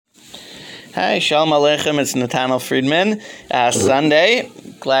Hi, Shalom Aleichem, it's Nathaniel Friedman. Sunday,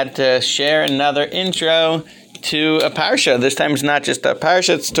 glad to share another intro to a parsha. This time it's not just a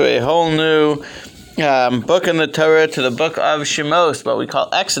parsha, it's to a whole new book in the Torah, to the book of Shemos, what we call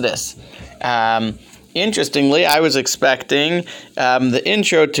Exodus. Interestingly, I was expecting the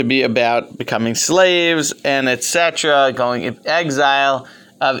intro to be about becoming slaves and etc., going in exile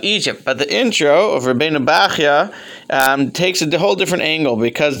of Egypt. But the intro of Rabbeinu Bachya takes a whole different angle,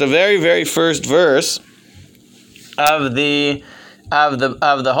 because the very, very first verse of the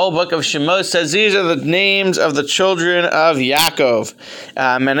whole book of Shemos says these are the names of the children of Yaakov,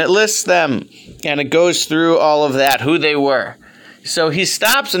 and it lists them, and it goes through all of that, who they were. So he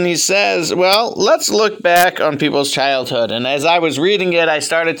stops and he says, well, let's look back on people's childhood. And as I was reading it, I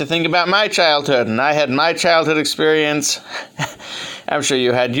started to think about my childhood, and I had my childhood experience. I'm sure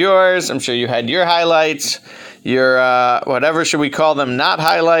you had yours. I'm sure you had your highlights, your, whatever should we call them, not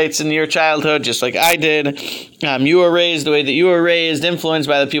highlights in your childhood, just like I did. You were raised the way that you were raised, influenced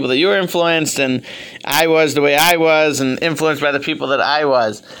by the people that you were influenced, and I was the way I was, and influenced by the people that I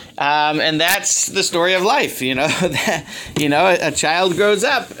was. And that's the story of life, a child grows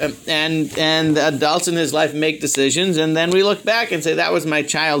up, and adults in his life make decisions, and then we look back and say, that was my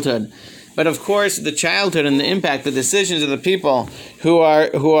childhood. But of course, the childhood and the impact, the decisions of the people who are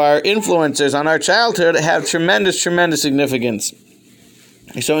influencers on our childhood have tremendous, tremendous significance.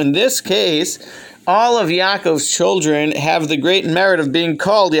 So in this case, all of Yaakov's children have the great merit of being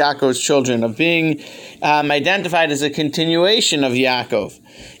called Yaakov's children, of being identified as a continuation of Yaakov.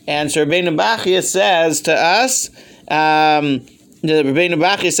 And so Rabbeinu Bachya says to us, Rabbeinu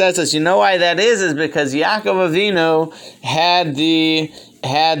Bachya says to us, you know why that is because Yaakov Avinu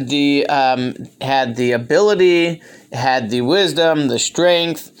had the ability, had the wisdom, the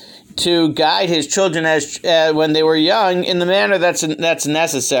strength to guide his children as when they were young in the manner that's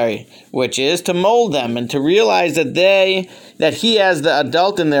necessary, which is to mold them and to realize that he, as the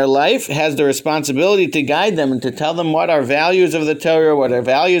adult in their life, has the responsibility to guide them and to tell them what are values of the Torah, what are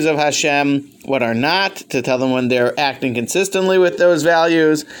values of Hashem, what are not, to tell them when they're acting consistently with those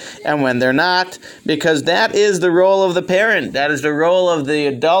values and when they're not, because that is the role of the parent, that is the role of the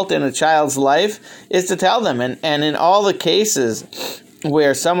adult in a child's life, is to tell them. And in all the cases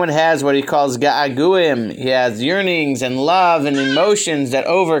where someone has what he calls ga'aguim, he has yearnings and love and emotions that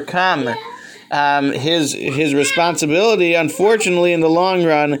overcome his responsibility, unfortunately, in the long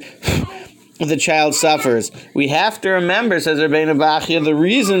run, the child suffers. We have to remember, says Rabbeinu Bachya, the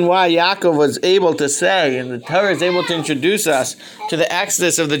reason why Yaakov was able to say, and the Torah is able to introduce us to the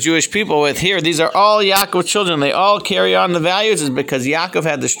exodus of the Jewish people with here, these are all Yaakov's children, they all carry on the values, is because Yaakov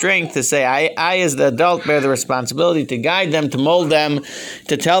had the strength to say, I as the adult bear the responsibility to guide them, to mold them,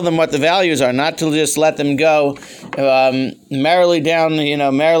 to tell them what the values are, not to just let them go merrily down,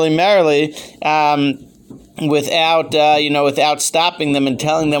 merrily, without stopping them and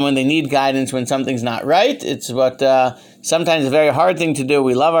telling them when they need guidance, when something's not right. It's what sometimes a very hard thing to do.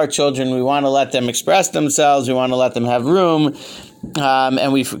 We love our children. We want to let them express themselves. We want to let them have room.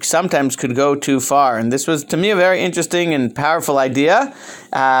 And we sometimes could go too far. And this was, to me, a very interesting and powerful idea,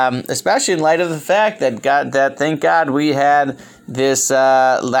 especially in light of the fact that thank God we had this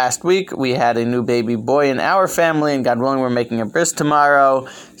last week. We had a new baby boy in our family, and God willing, we're making a bris tomorrow.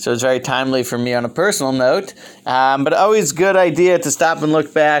 So it's very timely for me on a personal note. But always good idea to stop and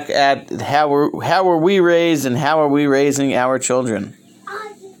look back at how were we raised and how are we raising our children.